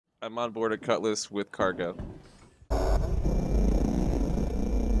I'm on board a Cutlass with cargo.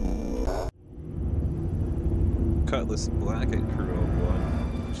 Cutlass black at crew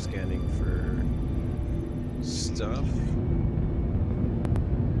 01. Scanning for stuff.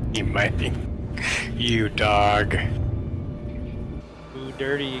 You mighty. You dog. Ooh,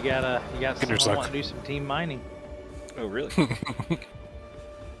 dirty, you got someone want to do some team mining. Oh, really?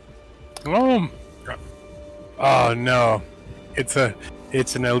 Oh no.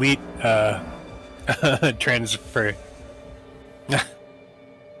 It's an elite transfer.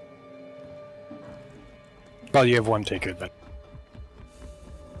 Well, you have one ticket then.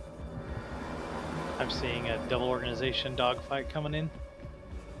 I'm seeing a double organization dogfight coming in.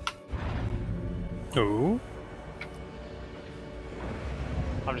 Ooh.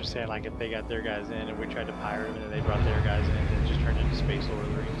 I'm just saying, like, if they got their guys in and we tried to pirate them and then they brought their guys in and it just turned into Space Lord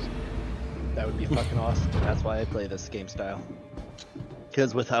of the Rings. That would be fucking awesome. That's why I play this game style.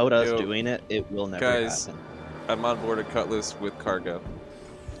 Because without us doing it, it will never happen. I'm on board a Cutlass with cargo.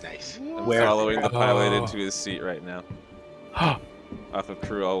 Nice. I'm following the pilot into his seat right now. Off of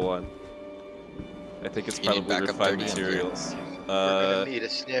crew 01. I think it's probably refined materials. We're gonna need a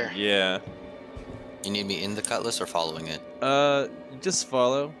snare. Yeah. You need me in the Cutlass or following it? Just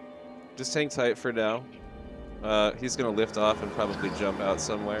follow. Just hang tight for now. He's gonna lift off and probably jump out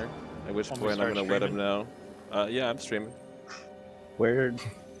somewhere. At which point I'm gonna let him know. Yeah, I'm streaming. Where?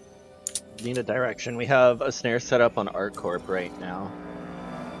 Need a direction. We have a snare set up on ArcCorp right now.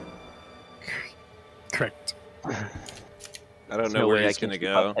 Correct. I don't know where he's gonna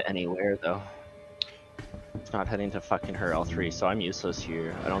go. Anywhere though. It's not heading to fucking her L3, so I'm useless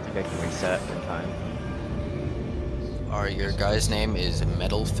here. I don't think I can reset in time. Alright, your guy's name is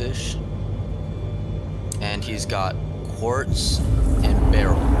Metalfish. And he's got quartz and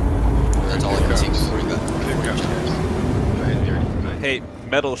barrel. That's all I can see before he got. Hey,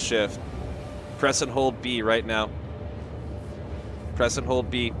 metal shift. Press and hold B right now. Press and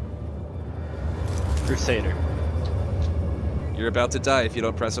hold B. Crusader. You're about to die if you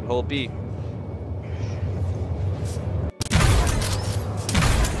don't press and hold B.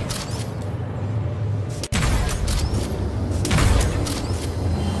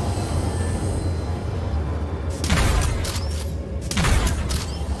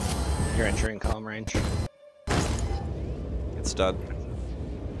 You're entering comm range. It's done.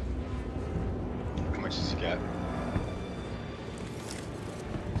 How much does he got?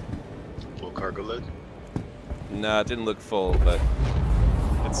 Full cargo load? Nah, it didn't look full, but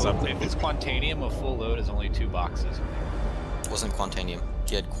it's something. If it's Quantanium, a full load is only 2 boxes. It wasn't Quantanium.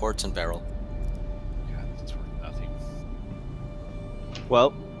 He had quartz and barrel. God, that's worth nothing.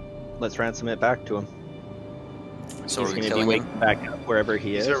 Well, let's ransom it back to him. So he's we're going to be killing waking him? back up wherever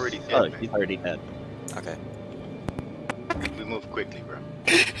he is. He's already dead. Oh, man. he's already dead. Okay. We move quickly, bro.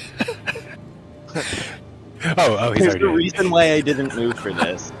 Oh, he's There's already the reason why I didn't move for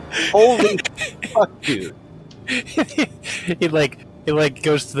this. Holy fuck, dude. he like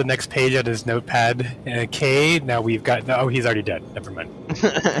goes to the next page on his notepad. Okay, now we've got. Oh, he's already dead. Never mind.